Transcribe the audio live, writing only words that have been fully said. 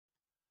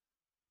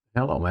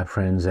Hello, my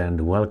friends,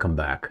 and welcome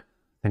back.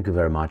 Thank you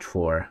very much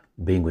for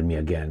being with me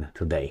again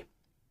today.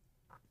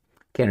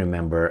 Can't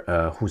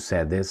remember who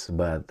said this,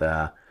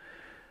 but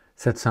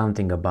said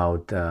something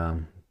about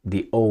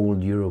the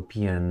old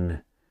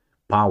European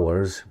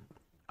powers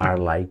are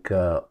like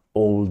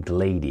old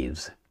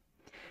ladies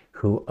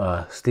who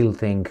still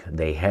think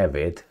they have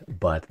it,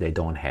 but they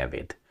don't have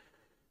it.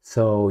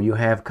 So you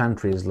have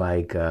countries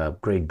like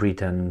Great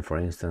Britain, for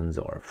instance,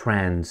 or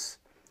France,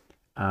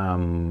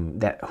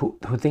 that who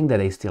think that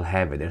they still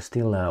have it. They're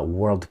still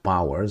world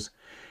powers,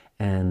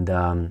 and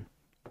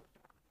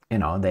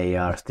they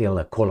are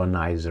still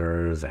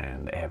colonizers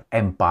and they have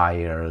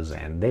empires,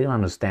 and they don't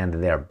understand that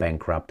they are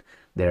bankrupt.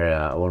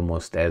 They're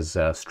almost as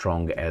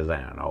strong as,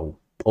 I don't know,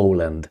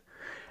 Poland.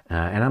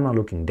 And I'm not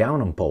looking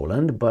down on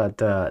Poland, but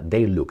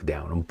they look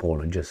down on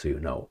Poland, just so you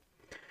know.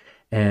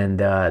 And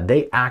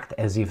they act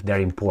as if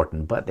they're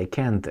important, but they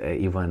can't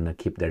even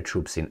keep their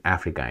troops in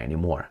Africa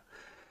anymore.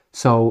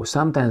 So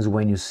sometimes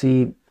when you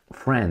see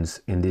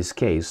friends, in this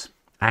case,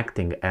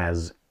 acting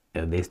as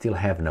they still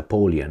have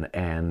Napoleon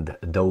and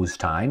those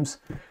times,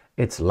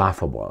 it's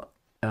laughable.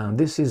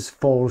 This is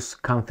false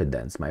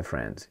confidence, my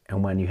friends.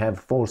 And when you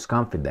have false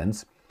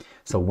confidence,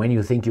 so when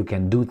you think you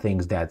can do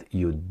things that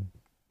you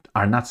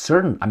are not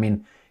certain, I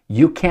mean,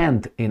 you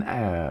can't in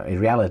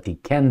reality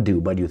can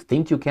do, but you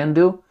think you can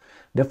do,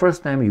 the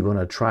first time you're going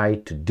to try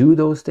to do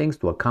those things,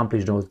 to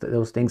accomplish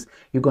those things,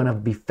 you're going to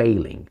be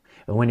failing.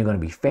 And when you're going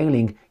to be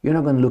failing, you're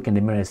not going to look in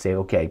the mirror and say,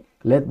 okay,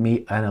 let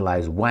me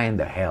analyze why in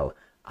the hell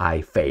I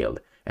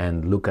failed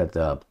and look at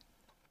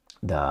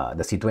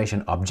the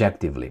situation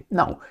objectively.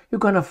 No, you're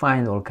going to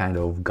find all kind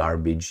of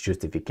garbage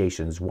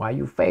justifications why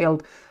you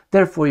failed.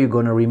 Therefore, you're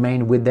going to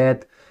remain with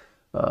that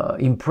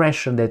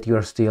impression that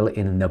you're still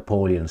in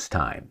Napoleon's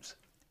times.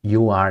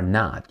 You are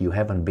not. You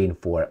haven't been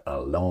for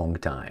a long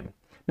time.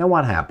 Now,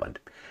 what happened?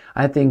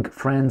 I think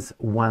France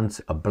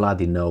wants a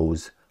bloody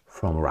nose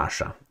from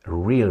Russia.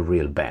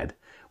 Real bad.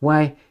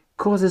 Why?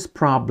 Causes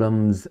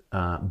problems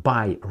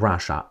by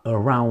Russia,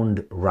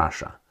 around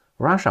Russia.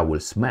 Russia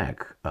will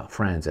smack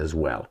France as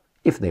well,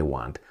 if they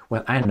want.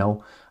 Well, I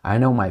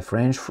know my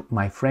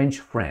French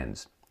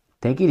friends.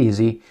 Take it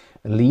easy,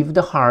 leave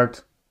the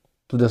heart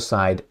to the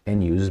side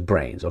and use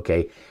brains,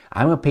 okay?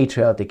 I'm a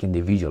patriotic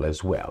individual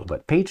as well,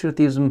 but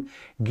patriotism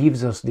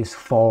gives us this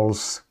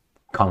false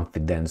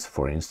confidence,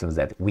 for instance,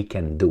 that we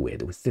can do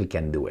it. We still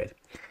can do it.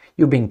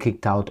 You've been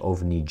kicked out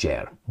of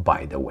Niger,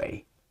 by the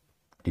way.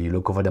 Do you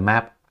look over the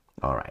map?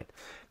 All right.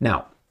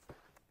 Now,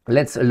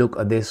 let's look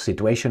at this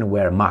situation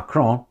where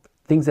Macron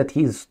thinks that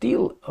he's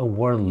still a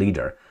world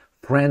leader.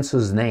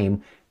 France's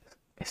name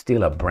is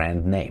still a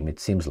brand name, it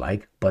seems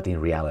like, but in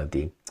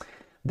reality,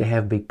 they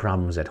have big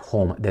problems at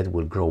home that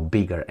will grow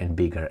bigger and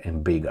bigger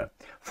and bigger.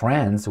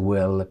 France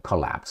will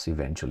collapse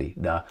eventually.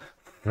 The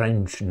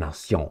French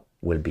nation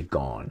will be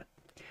gone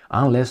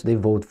unless they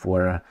vote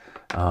for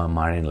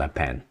Marine Le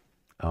Pen.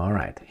 All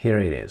right, here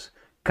it is.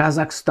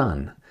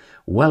 Kazakhstan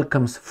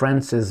welcomes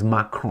France's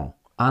Macron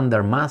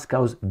under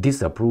Moscow's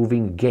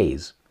disapproving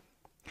gaze.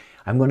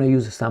 I'm going to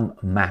use some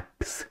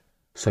maps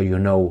so you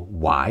know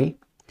why.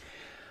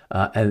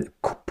 And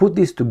put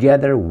this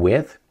together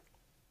with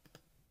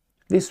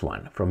this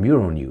one from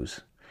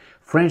Euronews.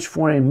 French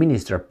foreign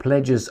minister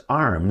pledges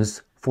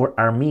arms for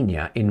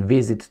Armenia in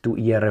visit to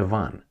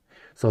Yerevan.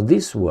 So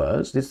this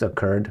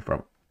occurred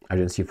from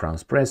Agence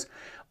France Presse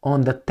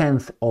on the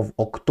 10th of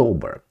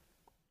October.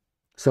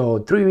 So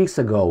 3 weeks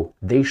ago,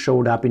 they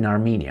showed up in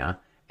Armenia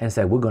and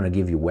said, we're going to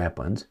give you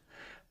weapons.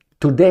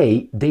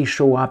 Today, they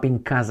show up in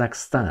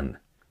Kazakhstan,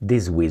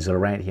 this weasel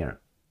right here.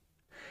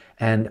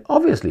 And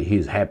obviously,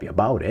 he's happy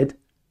about it,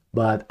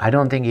 but I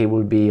don't think he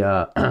will be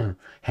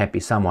happy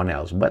someone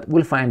else, but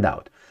we'll find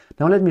out.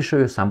 Now, let me show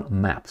you some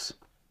maps.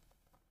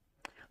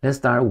 Let's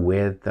start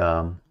with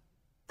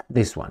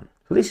this one.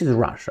 So this is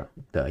Russia,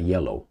 the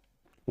yellow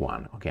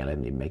one. Okay, let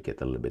me make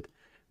it a little bit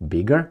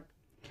bigger.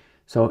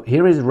 So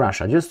here is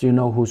Russia, just so you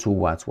know who's who,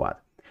 what's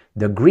what.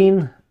 The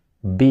green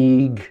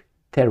big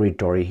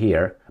territory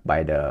here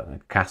by the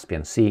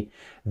Caspian Sea,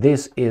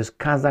 this is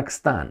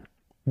Kazakhstan.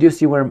 Do you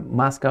see where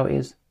Moscow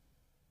is?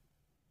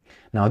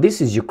 Now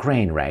this is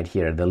Ukraine right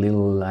here, the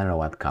little, I don't know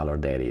what color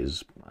that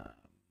is,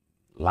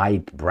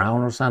 light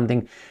brown or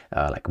something,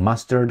 like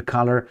mustard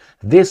color.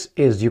 This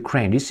is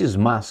Ukraine, this is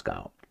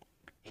Moscow.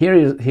 Here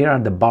are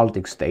the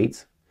Baltic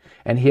states,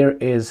 and here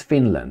is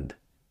Finland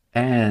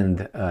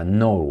and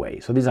Norway.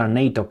 So these are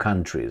NATO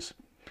countries.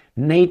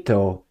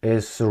 NATO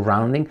is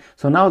surrounding.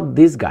 So now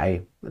this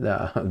guy,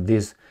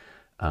 this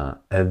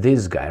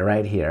guy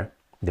right here,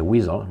 the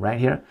weasel right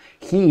here,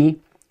 he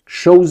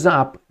shows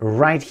up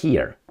right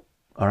here.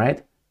 All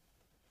right.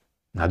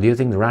 Now, do you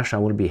think Russia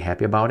will be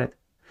happy about it?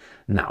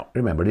 Now,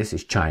 remember, this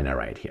is China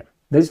right here.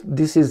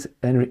 This is,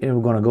 and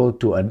we're going to go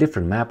to a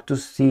different map to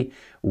see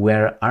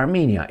where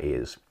Armenia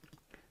is.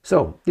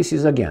 So this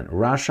is again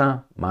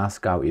Russia,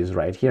 Moscow is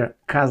right here,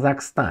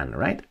 Kazakhstan,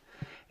 right?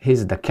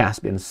 Here's the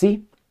Caspian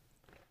Sea.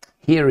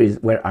 Here is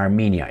where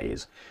Armenia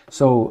is.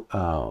 So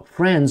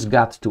France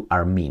got to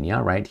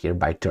Armenia right here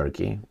by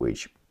Turkey,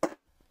 which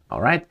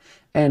all right?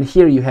 And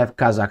here you have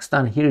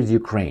Kazakhstan, here is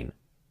Ukraine.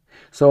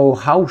 So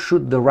how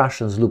should the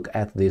Russians look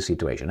at this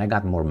situation? I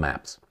got more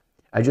maps.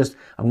 I'm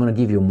going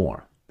to give you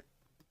more.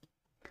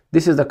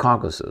 This is the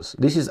Caucasus.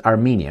 This is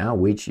Armenia,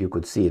 which you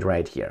could see it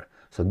right here.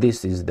 So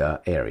this is the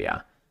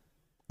area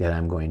that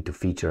I'm going to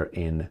feature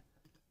in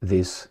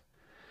this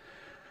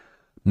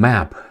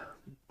map.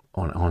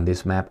 On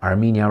this map,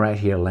 Armenia right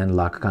here,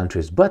 landlocked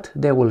countries, but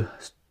they will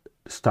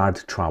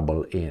start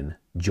trouble in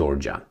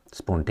Georgia.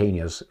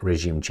 Spontaneous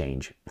regime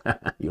change.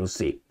 You'll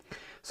see.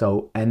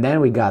 So, and then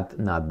we got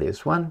not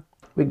this one.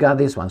 We got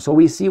this one. So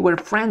we see where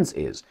France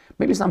is.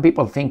 Maybe some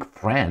people think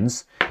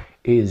France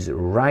is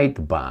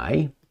right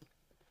by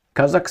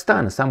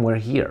Kazakhstan, somewhere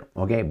here,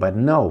 okay? But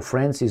no,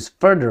 France is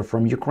further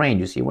from Ukraine.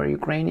 You see where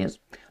Ukraine is?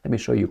 Let me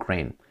show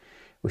Ukraine.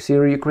 We see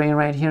Ukraine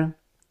right here?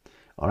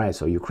 All right,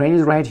 so Ukraine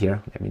is right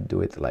here. Let me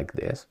do it like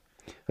this.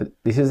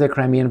 This is the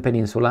Crimean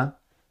Peninsula.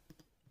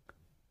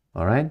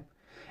 All right?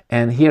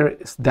 And here,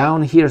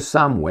 down here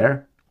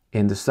somewhere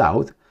in the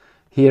south,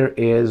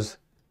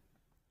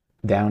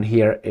 down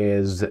here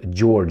is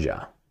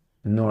Georgia.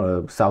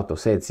 South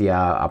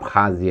Ossetia,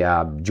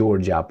 Abkhazia,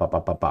 Georgia,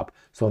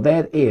 So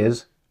that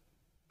is,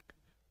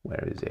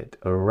 where is it?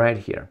 Right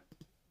here.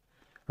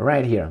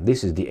 Right here.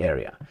 This is the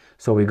area.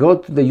 So we go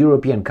to the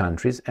European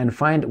countries and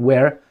find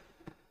where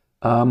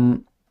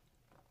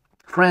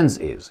France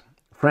is.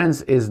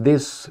 France is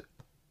this,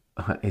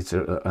 it's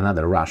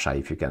another Russia,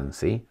 if you can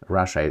see.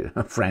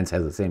 France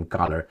has the same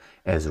color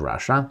as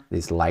Russia,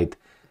 this light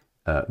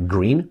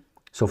green.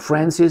 So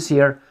France is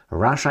here,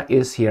 Russia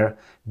is here.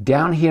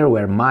 Down here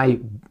where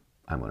I'm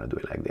going to do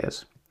it like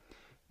this.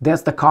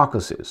 That's the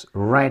Caucasus,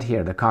 right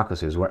here, the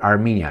Caucasus, where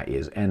Armenia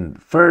is.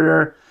 And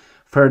further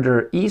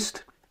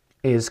east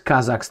is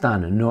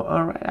Kazakhstan.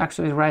 No,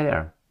 actually right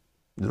there.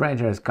 Right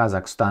here is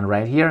Kazakhstan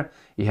right here.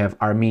 You have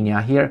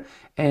Armenia here.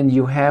 And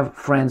you have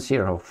France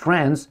here. So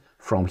France,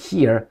 from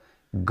here,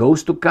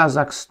 goes to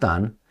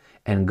Kazakhstan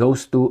and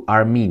goes to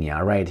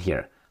Armenia right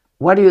here.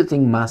 What do you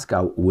think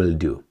Moscow will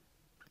do?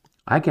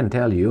 I can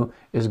tell you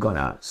it's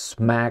gonna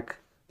smack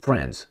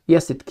France.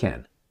 Yes, it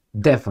can.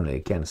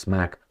 Definitely can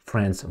smack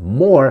France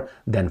more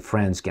than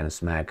France can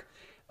smack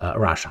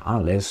Russia,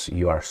 unless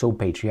you are so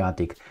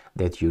patriotic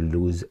that you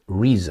lose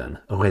raison.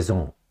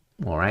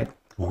 All right?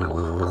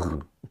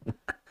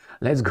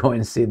 Let's go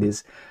and see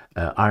this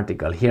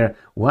article here,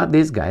 what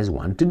these guys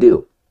want to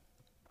do.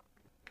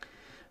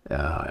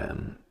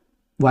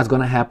 What's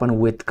going to happen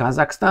with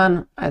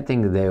Kazakhstan? I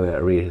think they will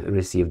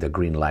receive the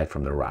green light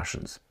from the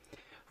Russians.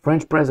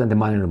 French President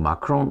Emmanuel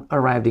Macron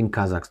arrived in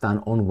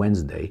Kazakhstan on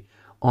Wednesday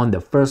on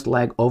the first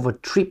leg of a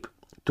trip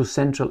to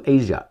Central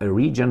Asia, a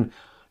region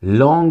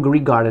long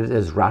regarded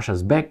as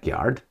Russia's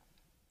backyard,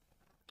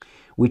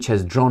 which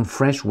has drawn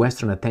fresh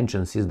Western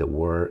attention since the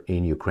war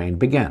in Ukraine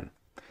began.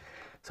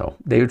 So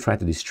they will try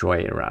to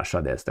destroy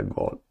Russia, that's the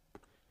goal.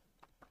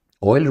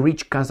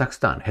 Oil-rich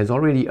Kazakhstan has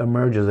already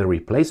emerged as a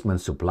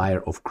replacement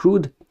supplier of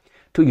crude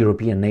to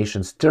European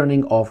nations,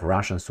 turning off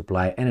Russian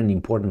supply and an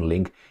important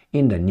link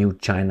in the new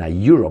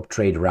China-Europe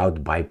trade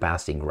route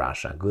bypassing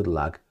Russia. Good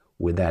luck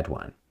with that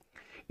one.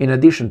 In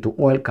addition to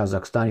oil,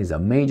 Kazakhstan is a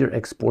major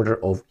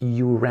exporter of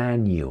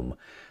uranium.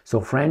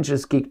 So France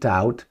is kicked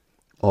out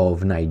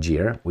of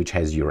Niger, which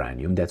has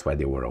uranium. That's why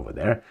they were over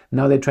there.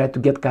 Now they try to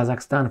get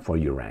Kazakhstan for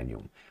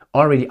uranium.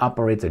 Already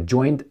operates a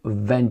joint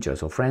venture.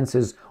 So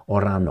France's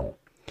Orano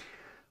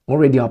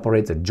already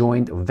operates a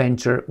joint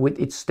venture with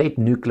its state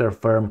nuclear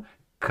firm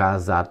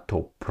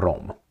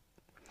Kazatomprom.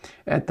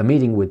 At the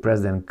meeting with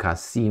President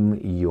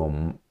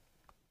Kassym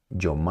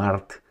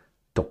Jomart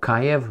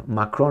Tokayev,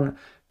 Macron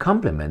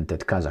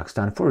complimented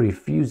Kazakhstan for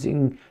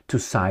refusing to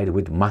side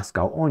with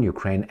Moscow on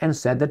Ukraine and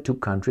said the two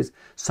countries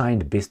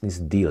signed business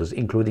deals,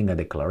 including a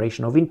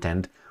declaration of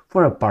intent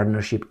for a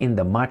partnership in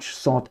the much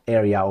sought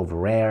area of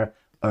rare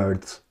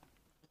earths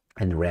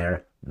and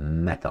rare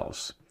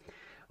metals.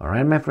 All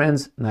right, my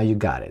friends, now you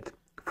got it.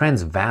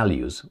 France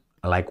values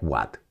like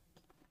what?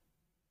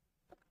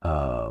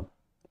 Like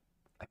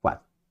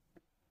what?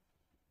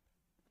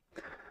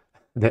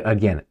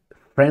 Again,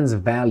 France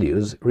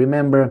values,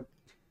 remember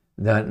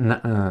the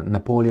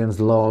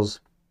Napoleon's laws,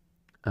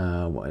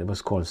 it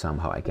was called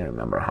somehow, I can't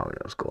remember how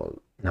it was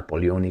called,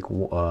 Napoleonic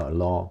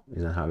law,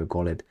 isn't how we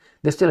call it.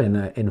 They're still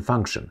in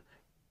function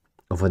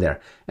over there,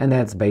 and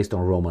that's based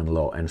on Roman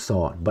law and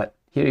so on. But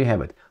here you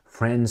have it,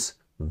 France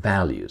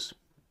values.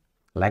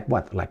 Like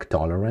what? Like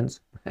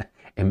tolerance,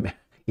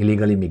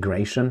 illegal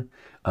immigration,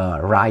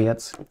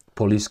 riots,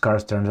 police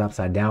cars turned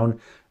upside down,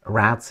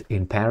 rats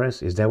in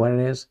Paris. Is that what it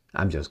is?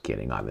 I'm just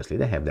kidding, obviously.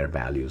 They have their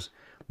values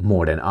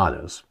more than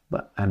others,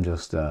 but I'm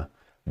just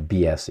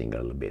BSing a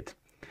little bit.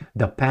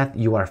 The path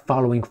you are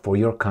following for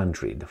your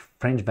country, the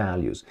French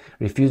values,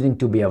 refusing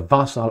to be a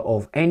vassal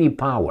of any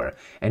power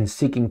and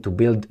seeking to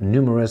build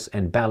numerous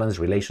and balanced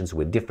relations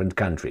with different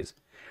countries.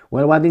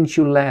 Well, why didn't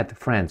you let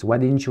France, why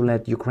didn't you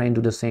let Ukraine do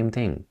the same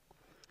thing?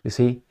 You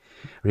see,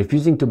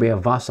 refusing to be a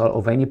vassal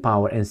of any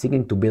power and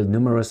seeking to build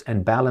numerous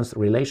and balanced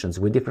relations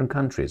with different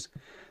countries.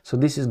 So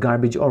this is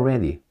garbage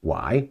already.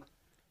 Why?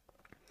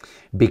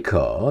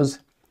 Because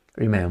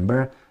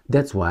Remember,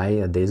 that's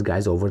why these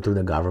guys overthrew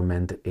the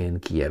government in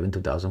Kiev in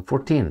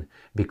 2014,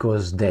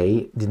 because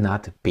they did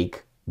not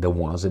pick the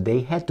ones that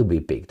they had to be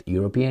picked.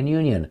 European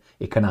Union,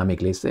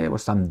 economically, there were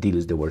some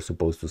deals they were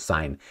supposed to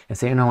sign and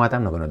say, you know what,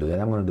 I'm not going to do that,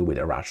 I'm going to do with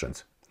the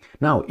Russians.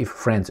 Now, if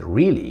France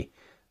really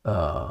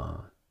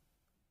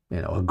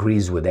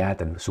agrees with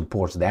that and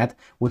supports that,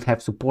 would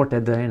have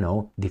supported,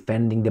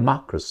 defending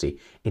democracy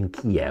in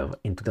Kiev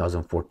in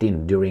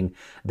 2014 during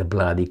the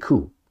bloody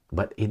coup.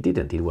 But it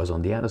didn't. It was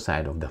on the other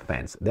side of the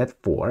fence.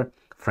 Therefore,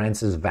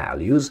 France's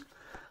values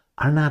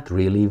are not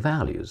really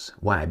values.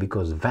 Why?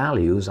 Because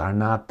values are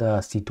not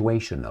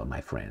situational,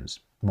 my friends.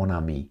 Mon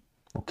ami.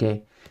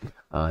 Okay?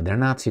 They're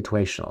not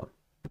situational.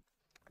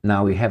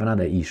 Now we have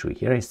another issue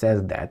here. It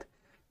says that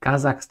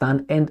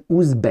Kazakhstan and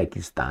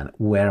Uzbekistan,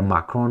 where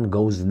Macron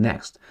goes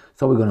next.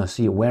 So we're going to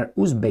see where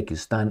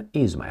Uzbekistan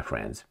is, my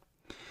friends.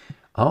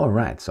 All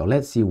right, so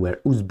let's see where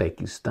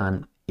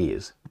Uzbekistan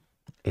is.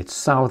 It's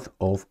south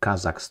of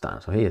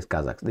Kazakhstan. So here's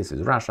Kazakhstan. This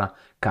is Russia,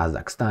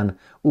 Kazakhstan,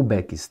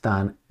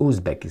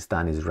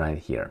 Uzbekistan is right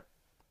here.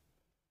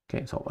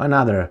 Okay, so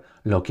another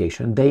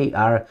location. They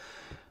are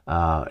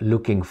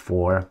looking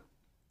for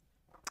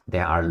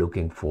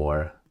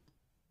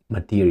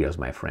materials,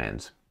 my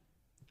friends.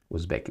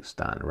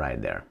 Uzbekistan,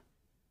 right there,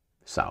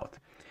 south.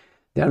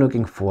 They are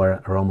looking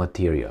for raw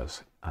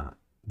materials.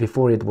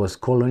 Before it was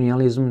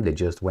colonialism, they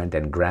just went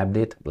and grabbed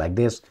it like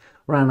this.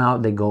 Run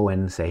out, they go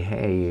and say,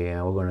 hey,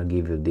 we're going to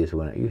give you this.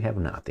 You have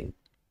nothing.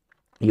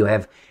 You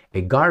have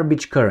a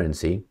garbage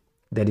currency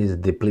that is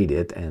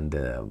depleted and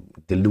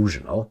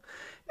delusional,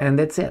 and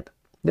that's it.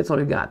 That's all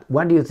you got.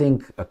 What do you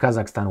think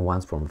Kazakhstan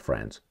wants from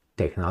France?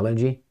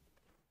 Technology?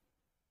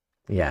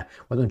 Yeah,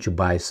 why don't you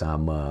buy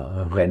some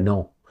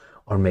Renault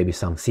or maybe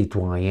some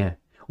Citroën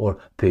or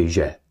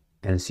Peugeot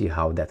and see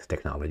how that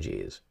technology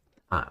is.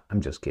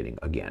 I'm just kidding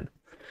again.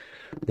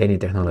 They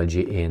need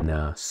technology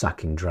in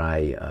sucking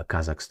dry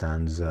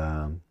Kazakhstan's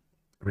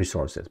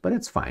resources, but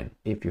it's fine.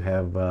 If you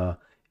have,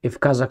 if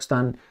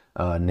Kazakhstan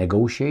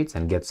negotiates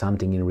and gets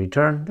something in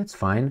return, that's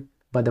fine.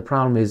 But the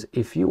problem is,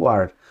 if you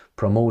are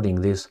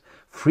promoting this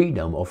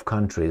freedom of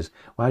countries,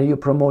 why do you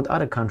promote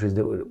other countries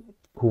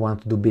who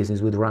want to do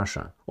business with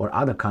Russia, or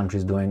other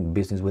countries doing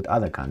business with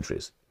other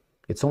countries?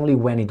 It's only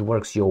when it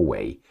works your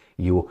way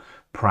you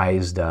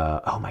prize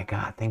the, oh my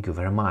God, thank you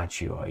very much,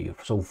 you're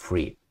so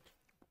free.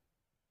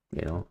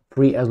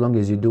 Free as long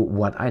as you do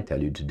what I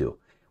tell you to do.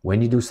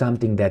 When you do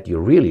something that you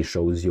really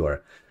shows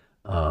your,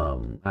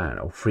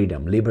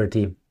 freedom,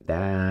 liberty,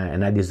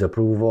 and I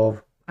disapprove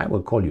of, I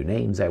will call you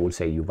names, I will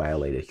say you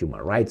violated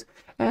human rights,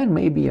 and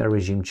maybe a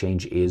regime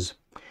change is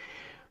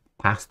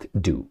past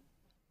due.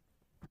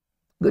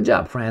 Good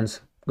job,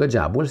 friends. Good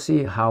job. We'll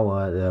see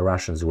how the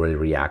Russians will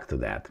react to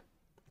that.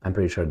 I'm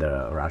pretty sure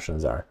the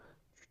Russians are,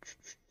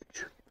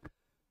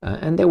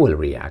 and they will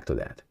react to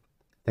that.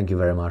 Thank you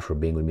very much for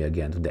being with me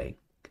again today.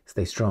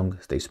 Stay strong,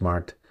 stay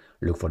smart,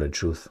 look for the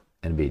truth,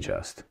 and be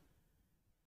just.